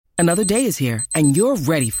Another day is here, and you're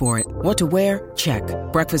ready for it. What to wear? Check.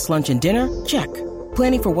 Breakfast, lunch, and dinner? Check.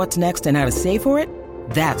 Planning for what's next and how to save for it?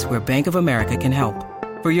 That's where Bank of America can help.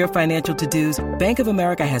 For your financial to-dos, Bank of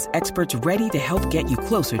America has experts ready to help get you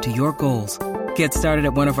closer to your goals. Get started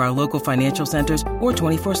at one of our local financial centers or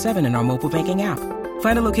 24/7 in our mobile banking app.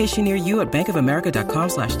 Find a location near you at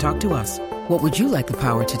bankofamerica.com/talktous. What would you like the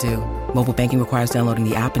power to do? Mobile banking requires downloading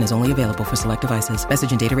the app and is only available for select devices.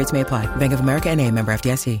 Message and data rates may apply. Bank of America N.A., member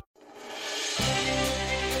FDIC.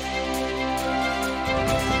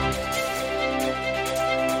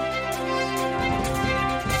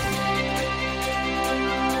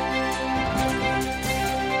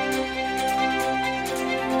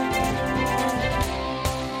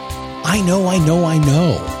 I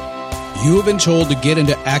know. You have been told to get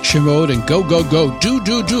into action mode and go.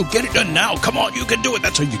 Do. Get it done now. Come on, you can do it.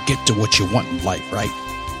 That's how you get to what you want in life, right?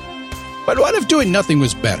 But what if doing nothing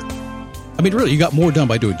was better? I mean, really, you got more done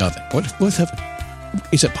by doing nothing. What if,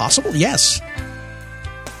 is it possible? Yes.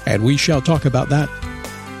 And we shall talk about that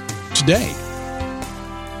today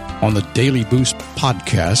on the Daily Boost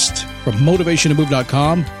podcast from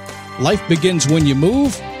motivationtomove.com. Life begins when you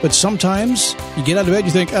move, but sometimes you get out of bed and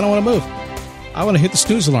you think, I don't want to move. I want to hit the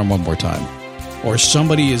snooze alarm one more time. Or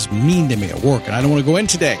somebody is mean to me at work and I don't want to go in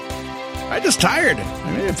today. I'm just tired.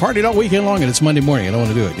 I partied all weekend long and it's Monday morning. I don't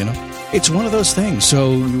want to do it, It's one of those things.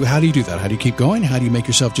 So how do you do that? How do you keep going? How do you make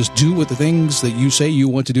yourself just do what the things that you say you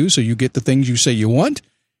want to do so you get the things you say you want?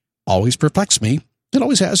 Always perplexed me. It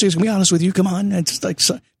always has. To be honest with you. Come on. It's like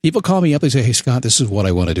people call me up. They say, hey, Scott, this is what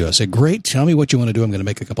I want to do. I say, great. Tell me what you want to do. I'm going to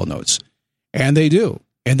make a couple notes. And they do.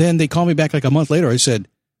 And then they call me back like a month later. I said,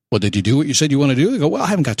 well, did you do what you said you want to do? They go, well, I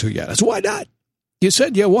haven't got to it yet. I said, why not? You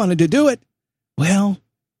said you wanted to do it. Well,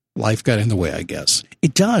 life got in the way, I guess.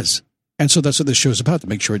 It does. And so that's what this show is about, to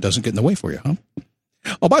make sure it doesn't get in the way for you, huh?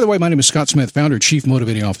 Oh, by the way, my name is Scott Smith, founder, chief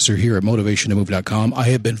motivating officer here at motivationtomove.com. I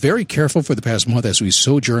have been very careful for the past month as we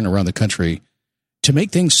sojourn around the country to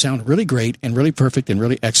make things sound really great and really perfect and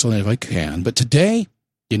really excellent if I can. But today,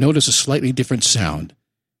 you notice a slightly different sound.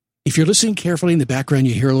 If you're listening carefully in the background,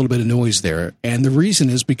 you hear a little bit of noise there. And the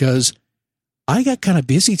reason is because I got kind of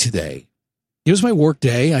busy today. It was my work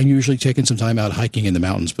day. I'm usually taking some time out hiking in the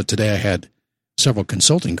mountains, but today I had several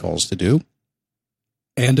consulting calls to do.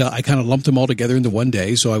 And I kind of lumped them all together into one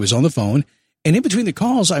day. So I was on the phone. And in between the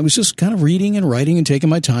calls, I was just kind of reading and writing and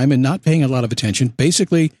taking my time and not paying a lot of attention,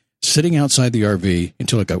 basically sitting outside the RV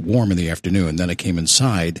until it got warm in the afternoon. Then I came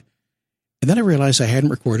inside. And then I realized I hadn't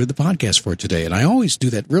recorded the podcast for today. And I always do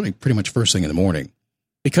that really pretty much first thing in the morning.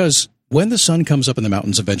 Because when the sun comes up in the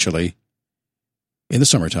mountains eventually, in the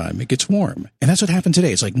summertime, it gets warm. And that's what happened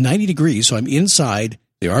today. It's like 90 degrees. So I'm inside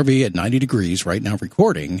the RV at 90 degrees right now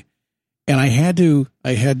recording. And I have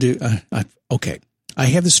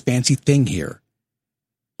this fancy thing here.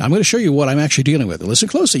 I'm going to show you what I'm actually dealing with. Listen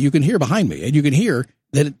closely. You can hear behind me, and you can hear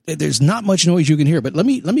that there's not much noise you can hear. But let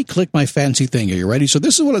me click my fancy thing. Are you ready? So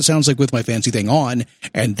this is what it sounds like with my fancy thing on,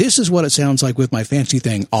 and this is what it sounds like with my fancy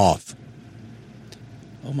thing off.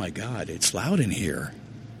 Oh my God, it's loud in here.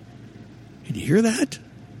 Can you hear that?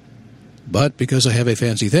 But because I have a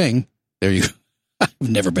fancy thing, there you go. I've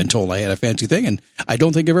never been told I had a fancy thing, and I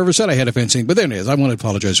don't think I've ever said I had a fancy thing, but there it is. I want to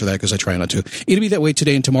apologize for that because I try not to. It'll be that way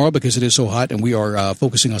today and tomorrow because it is so hot, and we are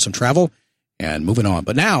focusing on some travel and moving on.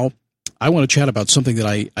 But now I want to chat about something that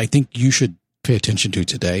I think you should pay attention to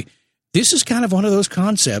today. This is kind of one of those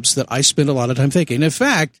concepts that I spend a lot of time thinking. In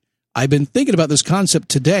fact, I've been thinking about this concept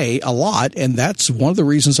today a lot, and that's one of the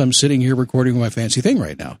reasons I'm sitting here recording my fancy thing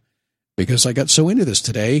right now, because I got so into this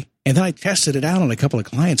today, and then I tested it out on a couple of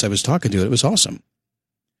clients I was talking to. It was awesome.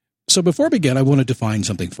 So before I begin, I want to define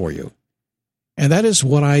something for you. And that is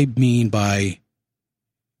what I mean by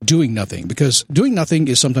doing nothing, because doing nothing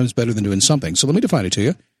is sometimes better than doing something. So let me define it to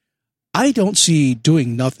you. I don't see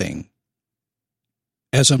doing nothing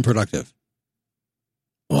as unproductive.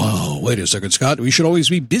 Whoa, wait a second, Scott. We should always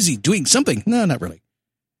be busy doing something. No, not really.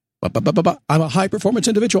 I'm a high-performance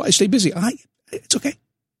individual. I stay busy. It's okay.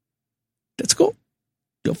 That's cool.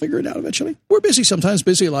 You'll figure it out eventually. We're busy sometimes,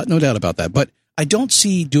 busy a lot, no doubt about that. But I don't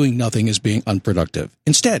see doing nothing as being unproductive.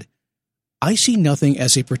 Instead, I see nothing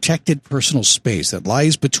as a protected personal space that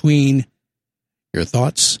lies between your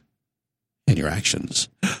thoughts and your actions.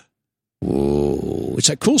 Whoa. It's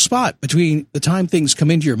that cool spot between the time things come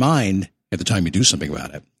into your mind and the time you do something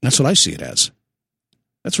about it. That's what I see it as.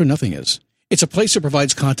 That's where nothing is. It's a place that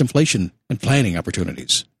provides contemplation and planning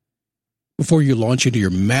opportunities before you launch into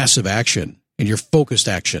your massive action and your focused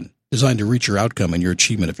action designed to reach your outcome and your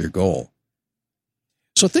achievement of your goal.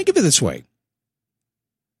 So think of it this way,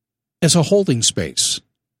 as a holding space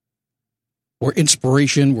where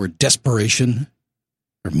inspiration, where desperation,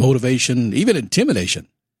 or motivation, even intimidation,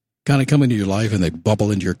 kind of come into your life and they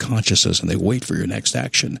bubble into your consciousness and they wait for your next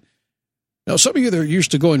action. Now, some of you that are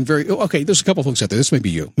used to going okay, there's a couple folks out there. This may be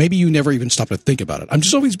you. Maybe you never even stop to think about it. I'm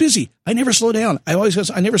just always busy. I never slow down. I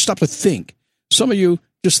never stop to think. Some of you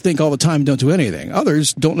just think all the time, don't do anything.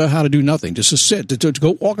 Others don't know how to do nothing, just to sit, to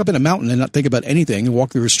go walk up in a mountain and not think about anything, and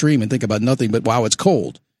walk through a stream and think about nothing but, wow, it's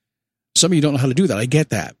cold. Some of you don't know how to do that. I get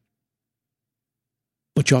that.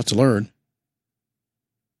 But you ought to learn.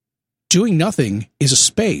 Doing nothing is a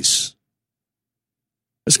space.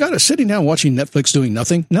 It's kind of sitting down watching Netflix doing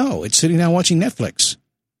nothing. No, it's sitting down watching Netflix.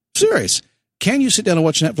 Serious. Can you sit down and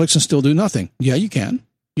watch Netflix and still do nothing? Yeah, you can.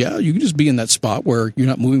 Yeah, you can just be in that spot where you're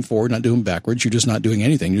not moving forward, not doing backwards. You're just not doing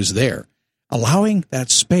anything. You're just there. Allowing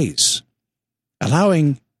that space.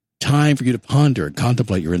 Allowing time for you to ponder and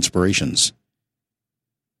contemplate your inspirations,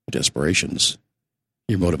 your desperations,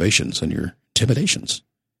 your motivations, and your intimidations.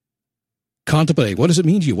 Contemplate. What does it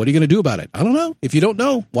mean to you? What are you going to do about it? I don't know. If you don't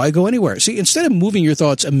know, why go anywhere? See, instead of moving your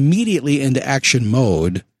thoughts immediately into action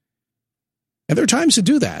mode, and there are times to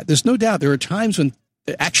do that. There's no doubt there are times when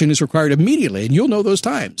action is required immediately, and you'll know those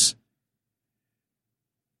times.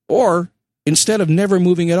 Or instead of never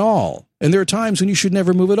moving at all. And there are times when you should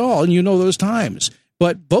never move at all, and you know those times.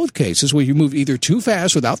 But both cases where you move either too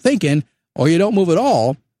fast without thinking, or you don't move at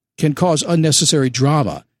all, can cause unnecessary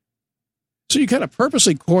drama. So you kind of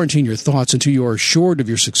purposely quarantine your thoughts until you are assured of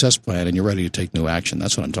your success plan and you're ready to take new action.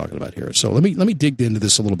 That's what I'm talking about here. So let me dig into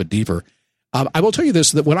this a little bit deeper. I will tell you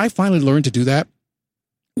this, that when I finally learned to do that,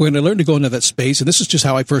 when I learned to go into that space, and this is just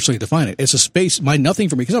how I personally define it, it's a space, my nothing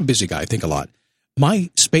for me, because I'm a busy guy, I think a lot. My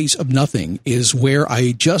space of nothing is where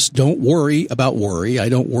I just don't worry about worry. I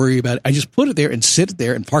don't worry about it. I just put it there and sit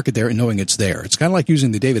there and park it there and knowing it's there. It's kind of like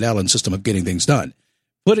using the David Allen system of getting things done.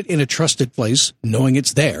 Put it in a trusted place, knowing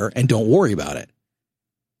it's there, and don't worry about it.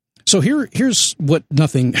 So here's what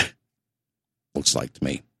nothing looks like to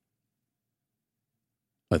me.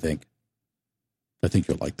 I think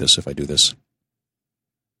you'll like this if I do this.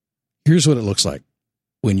 Here's what it looks like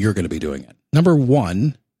when you're going to be doing it. Number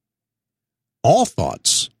one, all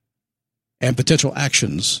thoughts and potential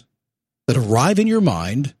actions that arrive in your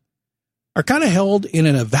mind are kind of held in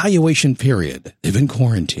an evaluation period. They've been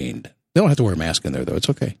quarantined. They don't have to wear a mask in there, though. It's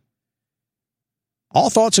okay. All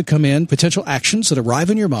thoughts that come in, potential actions that arrive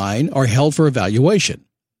in your mind, are held for evaluation.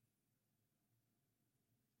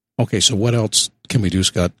 Okay, so what else can we do,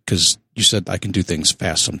 Scott? Because you said I can do things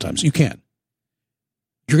fast sometimes. You can.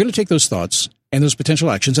 You're going to take those thoughts and those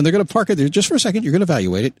potential actions, and they're going to park it there just for a second. You're going to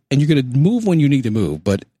evaluate it, and you're going to move when you need to move.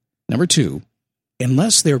 But number two,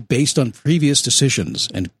 unless they're based on previous decisions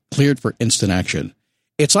and cleared for instant action,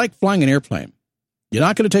 it's like flying an airplane. You're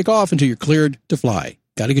not going to take off until you're cleared to fly.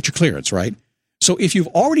 Got to get your clearance, right? So if you've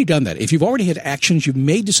already done that, if you've already had actions, you've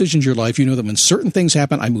made decisions in your life, you know that when certain things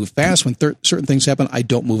happen, I move fast. When certain things happen, I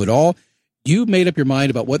don't move at all. You made up your mind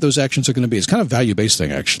about what those actions are going to be. It's kind of a value-based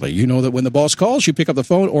thing, actually. You know that when the boss calls, you pick up the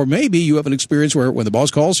phone, or maybe you have an experience where when the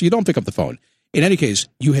boss calls, you don't pick up the phone. In any case,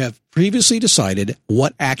 you have previously decided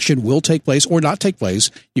what action will take place or not take place.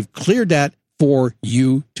 You've cleared that for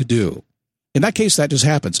you to do. In that case, that just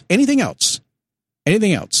happens. Anything else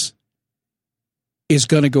is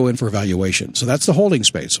going to go in for evaluation. So that's the holding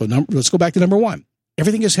space. So let's go back to number one.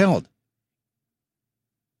 Everything is held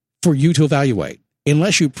for you to evaluate,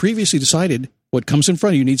 unless you previously decided what comes in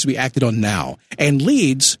front of you needs to be acted on now and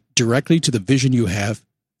leads directly to the vision you have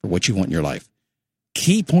for what you want in your life.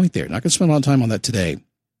 Key point there. Not going to spend a lot of time on that today,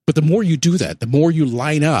 but the more you do that, the more you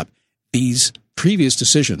line up these previous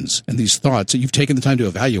decisions and these thoughts that you've taken the time to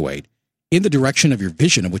evaluate in the direction of your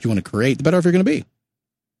vision of what you want to create, the better off you're going to be.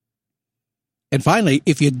 And finally,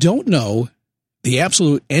 if you don't know the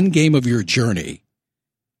absolute end game of your journey,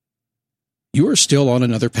 you are still on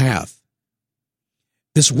another path.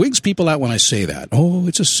 This wigs people out when I say that. Oh,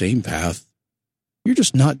 it's the same path. You're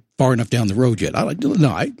just not far enough down the road yet.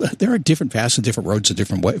 There are different paths and different roads to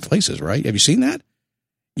different places, right? Have you seen that?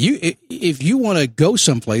 If you want to go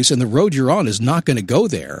someplace and the road you're on is not going to go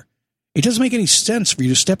there, it doesn't make any sense for you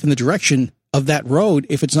to step in the direction of that road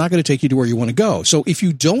if it's not going to take you to where you want to go. So if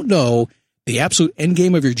you don't know the absolute end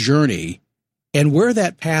game of your journey and where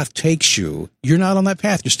that path takes you, you're not on that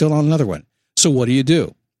path. You're still on another one. So what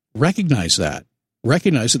do? Recognize that.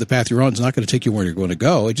 Recognize that the path you're on is not going to take you where you're going to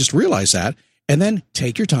go. And just realize that. And then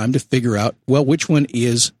take your time to figure out, well, which one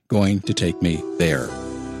is going to take me there?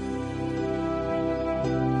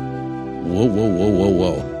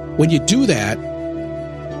 Whoa. When you do that,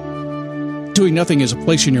 doing nothing is a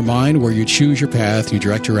place in your mind where you choose your path, you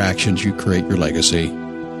direct your actions, you create your legacy.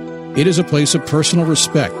 It is a place of personal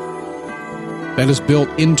respect that is built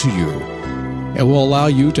into you and will allow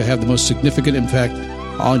you to have the most significant impact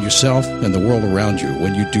on yourself and the world around you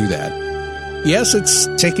when you do that. Yes, it's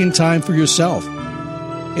taking time for yourself.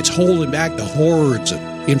 It's holding back the hordes of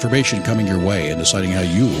information coming your way and deciding how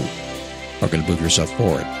you are going to move yourself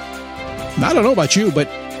forward. Now, I don't know about you, but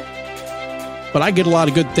I get a lot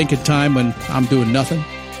of good thinking time when I'm doing nothing.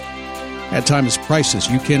 That time is priceless.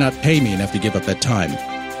 You cannot pay me enough to give up that time.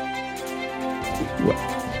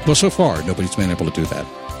 Well, so far, nobody's been able to do that.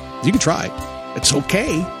 You can try. It's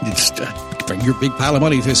okay. Just bring your big pile of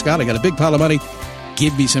money. Say, Scott, I got a big pile of money.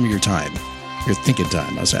 Give me some of your time, your thinking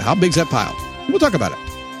time. I'll say, how big's that pile? We'll talk about it.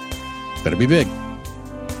 Better be big.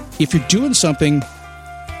 If you're doing something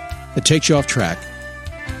that takes you off track,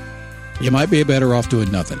 you might be better off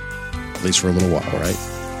doing nothing, at least for a little while, right?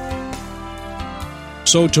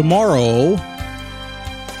 So tomorrow,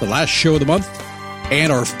 the last show of the month,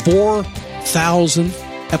 and our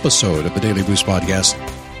 4,000th episode of the Daily Boost Podcast,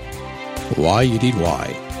 Why You Need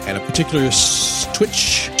Why. And a particular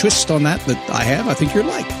twist on that I have, I think you'll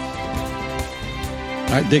like.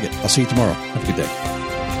 All right, dig it. I'll see you tomorrow. Have a good day.